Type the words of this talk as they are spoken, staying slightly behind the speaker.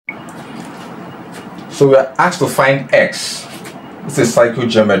So we are asked to find x. This is cycle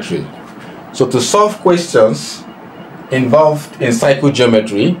geometry. So to solve questions involved in cycle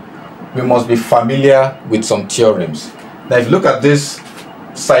geometry, we must be familiar with some theorems. Now if you look at this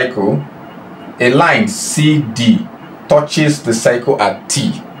cycle, a line CD touches the cycle at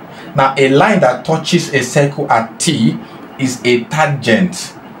T. Now a line that touches a cycle at T is a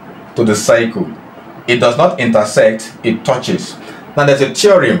tangent to the cycle. It does not intersect, it touches. Now there's a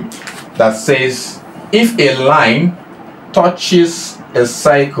theorem that says if a line touches a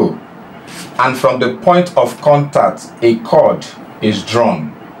cycle and from the point of contact a chord is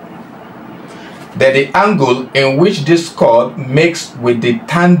drawn, then the angle in which this chord makes with the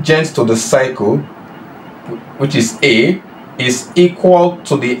tangent to the cycle, which is A, is equal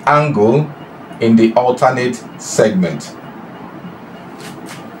to the angle in the alternate segment.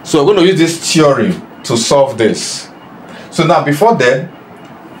 So we're going to use this theorem to solve this. So now before then,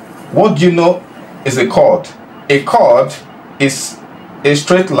 what do you know is a chord? A chord is a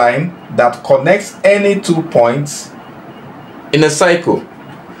straight line that connects any 2 points in a cycle,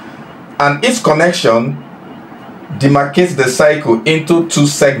 and its connection demarcates the cycle into 2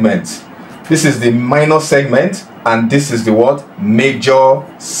 segments. This is the minor segment and this is the what? Major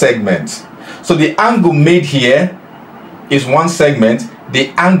segment. So the angle made here is 1 segment, the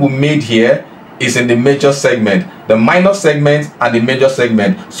angle made here is in the major segment, the minor segment and the major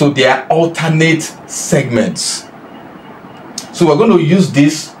segment. So they are alternate segments. So we're going to use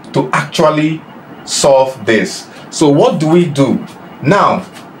this to actually solve this. So what do we do? Now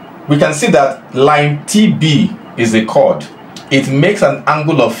we can see that line TB is a chord. It makes an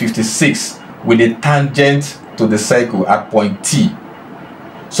angle of 56 with a tangent to the cycle at point T.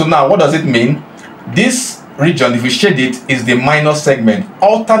 So now what does it mean? This region, if we shade it, is the minor segment.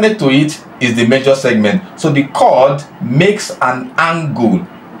 Alternate to it is the major segment. So the chord makes an angle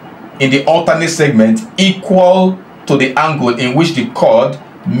in the alternate segment equal to the angle in which the chord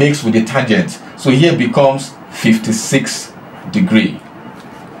makes with the tangent. So here becomes 56 degrees.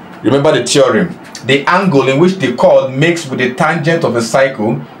 Remember the theorem. The angle in which the chord makes with the tangent of a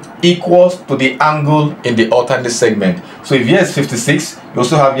cycle equals to the angle in the alternate segment. So if here is 56, you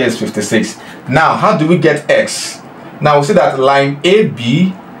also have here is 56. Now how do we get x? Now we see that line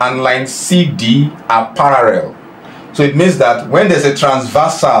AB and line CD are parallel. So it means that when there's a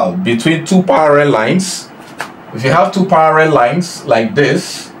transversal between 2 parallel lines, if you have 2 parallel lines like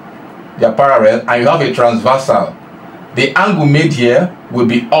this, they are parallel, and you have a transversal, the angle made here will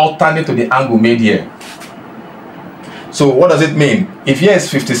be alternate to the angle made here. So what does it mean? If here is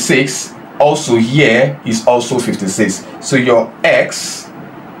 56, also here is also 56. So your x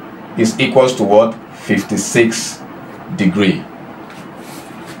is equals to what? 56 degrees.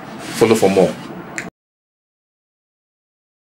 Follow for more.